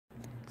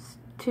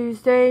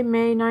Tuesday,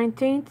 May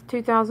 19th,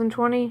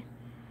 2020,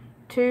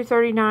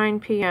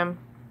 2:39 p.m.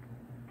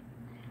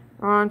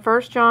 We're on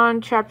 1 John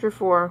chapter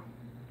 4.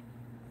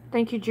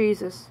 Thank you,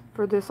 Jesus,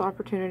 for this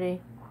opportunity.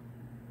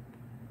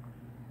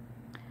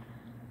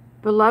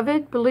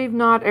 Beloved, believe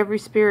not every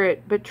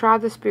spirit, but try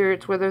the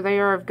spirits whether they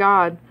are of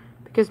God,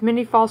 because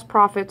many false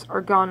prophets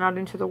are gone out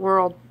into the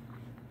world.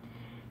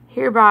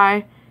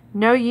 Hereby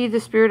know ye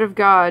the Spirit of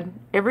God.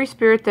 Every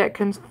spirit that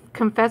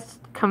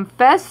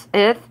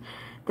confesseth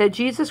that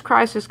Jesus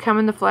Christ is come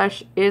in the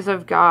flesh is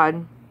of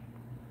God.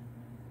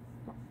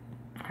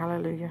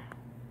 Hallelujah.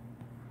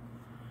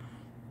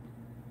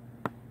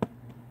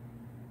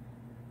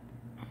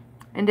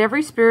 And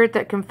every spirit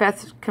that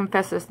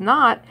confesseth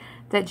not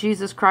that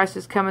Jesus Christ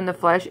is come in the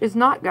flesh is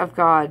not of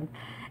God.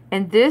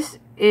 And this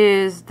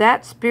is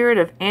that spirit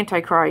of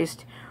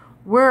Antichrist,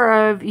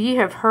 whereof ye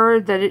have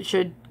heard that it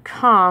should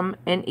come,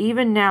 and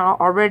even now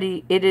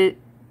already it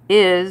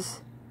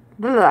is,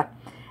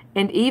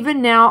 and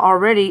even now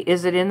already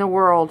is it in the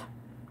world.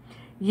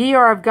 Ye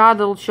are of God,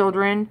 little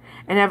children,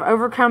 and have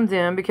overcome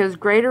them, because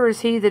greater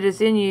is he that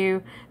is in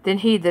you than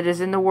he that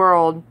is in the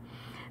world.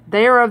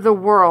 They are of the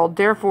world,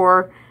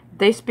 therefore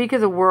they speak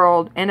of the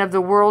world, and of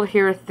the world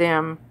heareth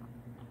them.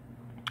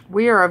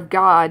 We are of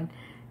God.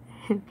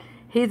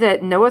 He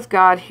that knoweth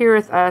God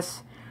heareth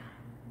us.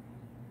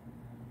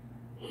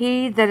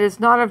 He that is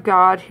not of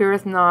God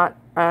heareth not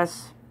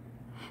us.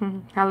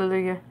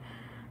 Hallelujah.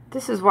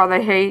 This is why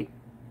they hate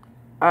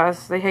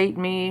us. They hate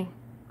me.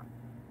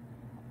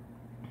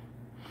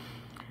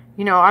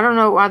 You know, I don't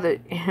know why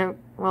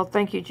well,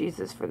 thank you,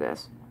 Jesus, for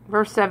this.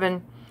 Verse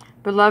 7.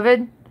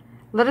 Beloved,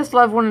 let us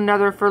love one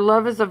another, for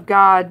love is of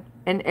God,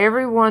 and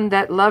every one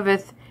that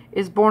loveth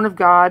is born of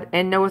God,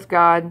 and knoweth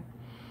God.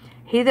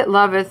 He that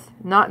loveth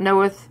not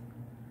knoweth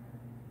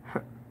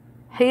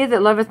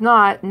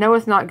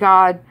not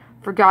God,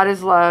 for God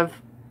is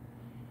love.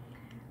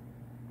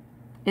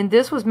 And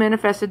this was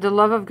manifested, the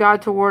love of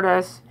God toward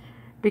us,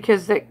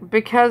 because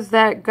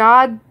that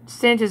God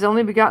sent his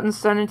only begotten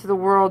Son into the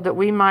world, that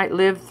we might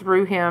live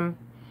through him.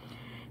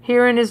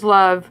 Herein is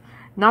love,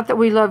 not that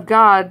we love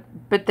God,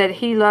 but that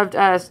he loved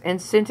us,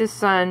 and sent his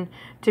Son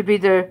to be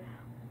the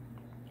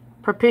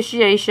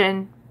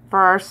propitiation for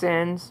our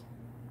sins.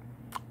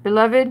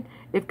 Beloved,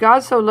 if God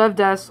so loved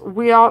us,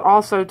 we ought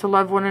also to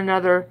love one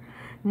another.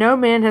 No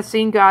man hath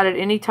seen God at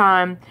any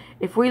time.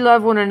 If we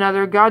love one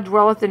another, God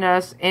dwelleth in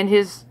us, and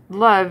his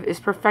love is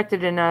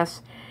perfected in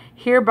us.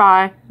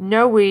 Hereby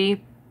know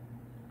we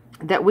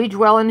that we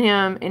dwell in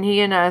him, and he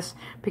in us,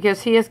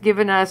 because he hath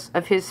given us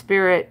of his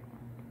Spirit.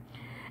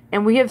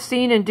 And we have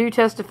seen and do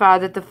testify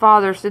that the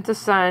Father sent the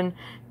Son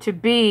to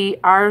be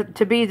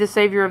the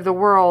Savior of the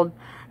world.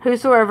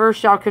 Whosoever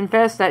shall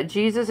confess that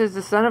Jesus is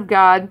the Son of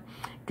God,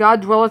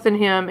 God dwelleth in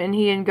him, and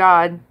he in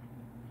God.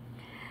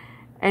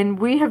 And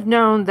we have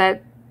known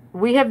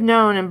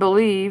and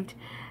believed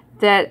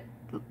that,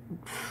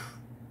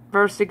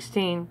 verse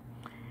 16,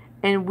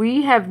 and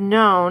we have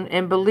known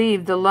and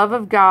believed the love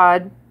of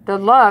God, the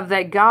love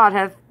that God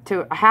hath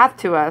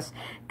to us.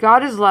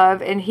 God is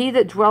love, and he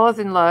that dwelleth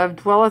in love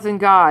dwelleth in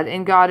God,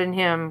 and God in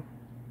him.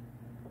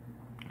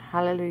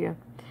 Hallelujah.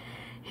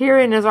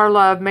 Herein is our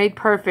love made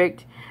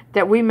perfect,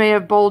 that we may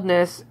have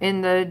boldness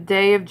in the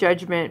day of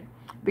judgment,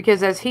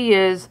 because as he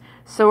is,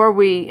 so are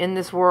we in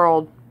this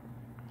world.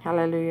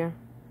 Hallelujah.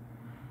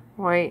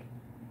 Wait.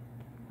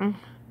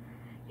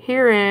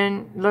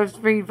 Herein, let's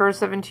read verse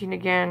 17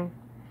 again.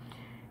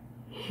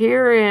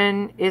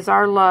 Herein is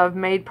our love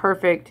made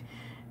perfect,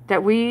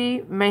 that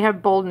we may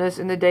have boldness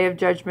in the day of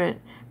judgment,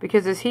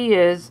 because as he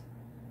is,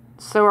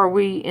 so are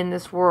we in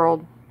this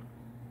world.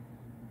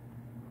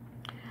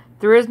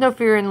 There is no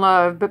fear in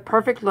love, but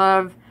perfect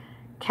love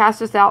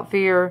casteth out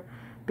fear,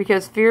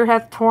 because fear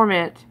hath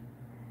torment.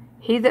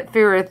 He that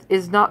feareth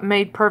is not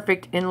made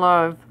perfect in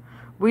love.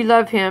 We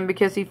love him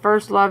because he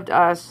first loved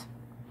us.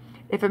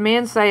 If a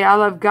man say, I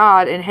love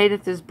God, and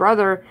hateth his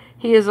brother,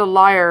 he is a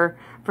liar.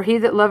 For he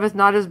that loveth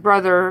not his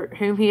brother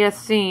whom he hath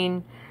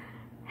seen,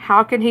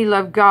 how can he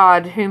love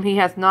God whom he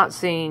hath not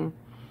seen?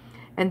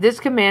 And this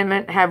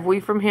commandment have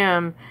we from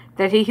him,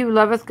 that he who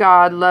loveth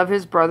God love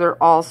his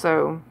brother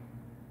also.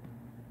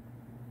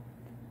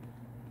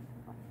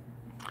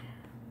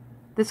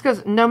 This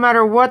goes no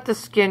matter what the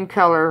skin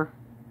color.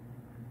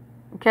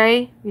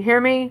 Okay? You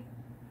hear me?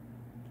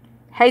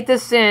 Hate the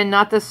sin,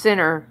 not the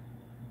sinner.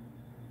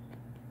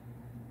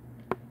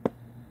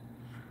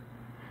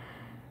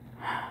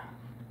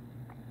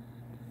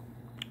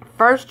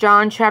 First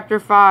John chapter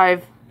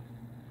 5.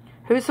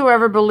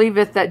 Whosoever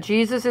believeth that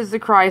Jesus is the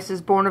Christ is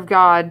born of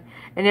God,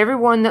 and every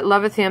one that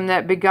loveth him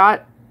that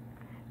begat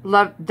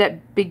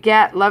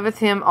loveth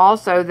him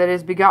also that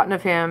is begotten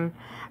of him.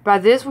 By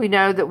this we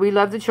know that we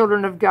love the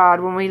children of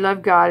God, when we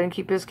love God and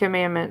keep his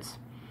commandments.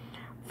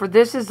 For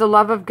this is the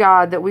love of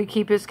God, that we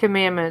keep his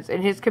commandments,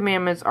 and his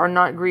commandments are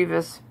not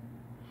grievous.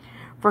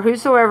 For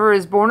whosoever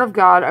is born of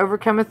God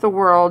overcometh the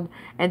world,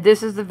 and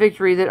this is the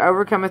victory that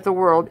overcometh the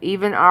world,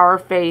 even our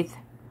faith.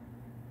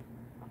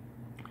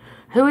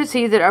 Who is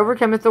he that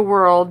overcometh the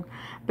world,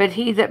 but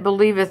he that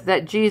believeth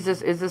that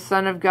Jesus is the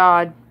Son of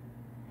God.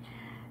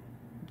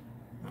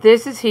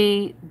 This is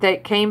he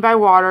that came by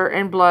water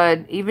and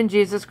blood, even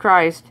Jesus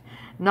Christ,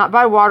 not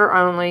by water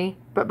only,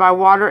 but by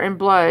water and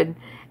blood.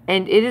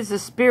 And it is the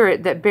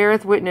Spirit that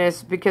beareth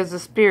witness, because the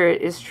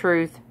Spirit is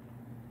truth.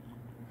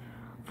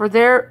 For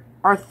there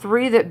are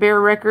three that bear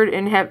record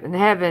in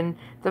heaven,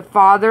 the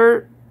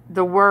Father,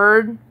 the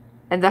Word,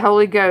 and the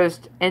Holy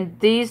Ghost, and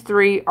these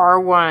three are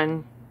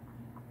one.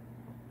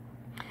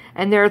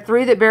 And there are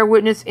three that bear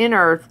witness in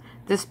earth,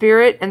 the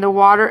Spirit, and the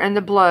water, and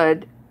the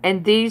blood,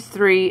 and these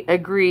three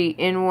agree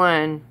in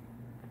one.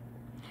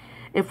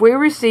 If we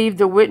receive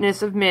the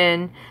witness of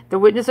men, the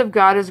witness of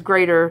God is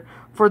greater,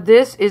 for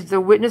this is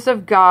the witness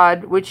of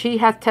God, which he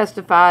hath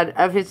testified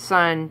of his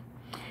Son.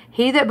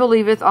 He that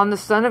believeth on the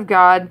Son of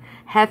God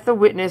hath the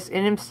witness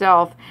in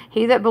himself.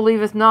 He that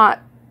believeth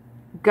not,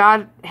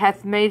 God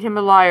hath made him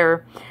a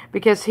liar,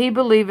 because he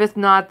believeth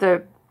not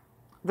the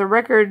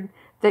record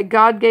that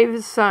God gave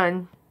his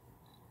Son.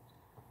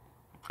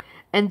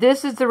 And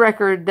this is the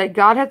record, that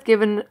God hath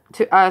given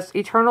to us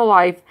eternal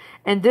life,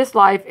 and this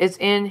life is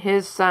in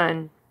his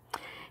Son.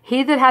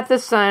 He that hath the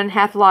Son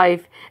hath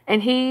life,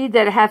 and he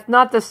that hath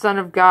not the Son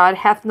of God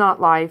hath not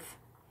life.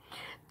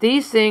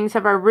 These things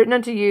have I written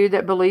unto you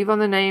that believe on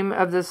the name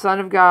of the Son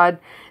of God,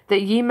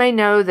 that ye may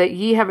know that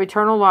ye have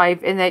eternal life,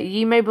 and that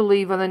ye may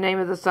believe on the name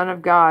of the Son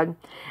of God.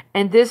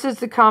 And this is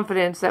the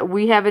confidence that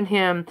we have in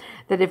him,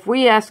 that if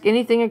we ask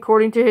anything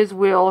according to his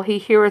will, he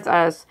heareth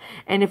us.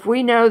 And if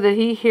we know that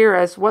he hear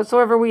us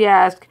whatsoever we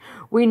ask,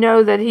 we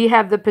know that he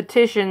have the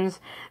petitions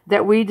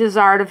that we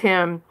desired of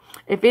him.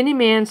 If any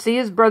man see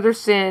his brother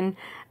sin,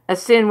 a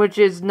sin which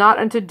is not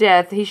unto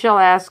death, he shall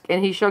ask,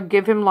 and he shall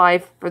give him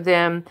life for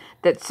them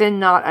that sin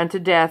not unto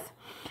death.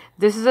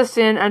 This is a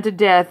sin unto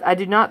death. I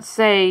do not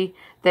say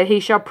that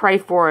he shall pray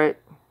for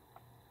it.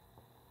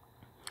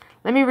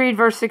 Let me read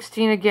verse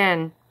 16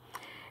 again.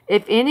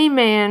 If any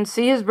man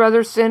see his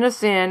brother sin a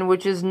sin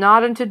which is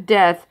not unto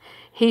death,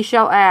 he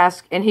shall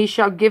ask, and he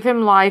shall give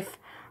him life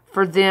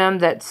for them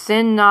that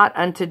sin not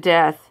unto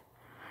death.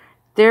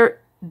 There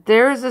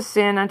is a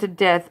sin unto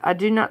death. I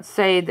do not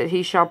say that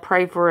he shall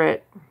pray for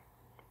it.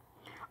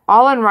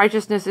 All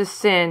unrighteousness is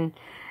sin,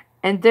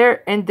 and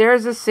there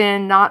is a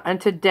sin not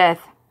unto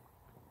death.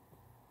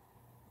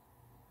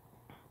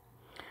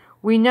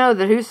 We know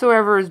that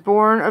whosoever is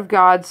born of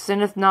God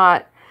sinneth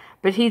not,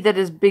 but he that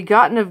is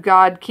begotten of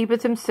God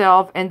keepeth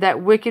himself, and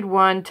that wicked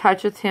one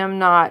toucheth him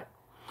not.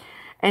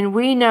 And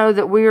we know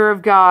that we are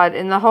of God,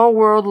 and the whole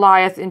world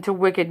lieth into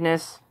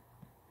wickedness.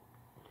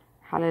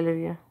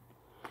 Hallelujah.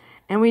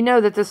 And we know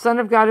that the Son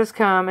of God is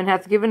come, and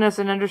hath given us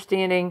an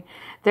understanding,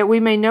 that we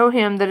may know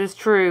him that is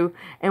true,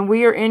 and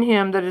we are in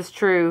him that is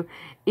true,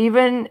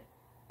 even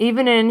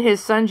in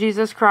his Son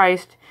Jesus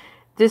Christ.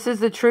 This is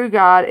the true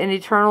God and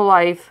eternal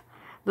life.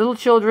 Little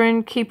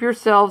children, keep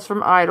yourselves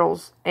from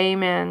idols.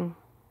 Amen.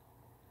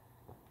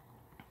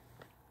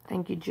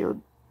 Thank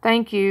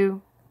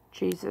you,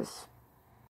 Jesus.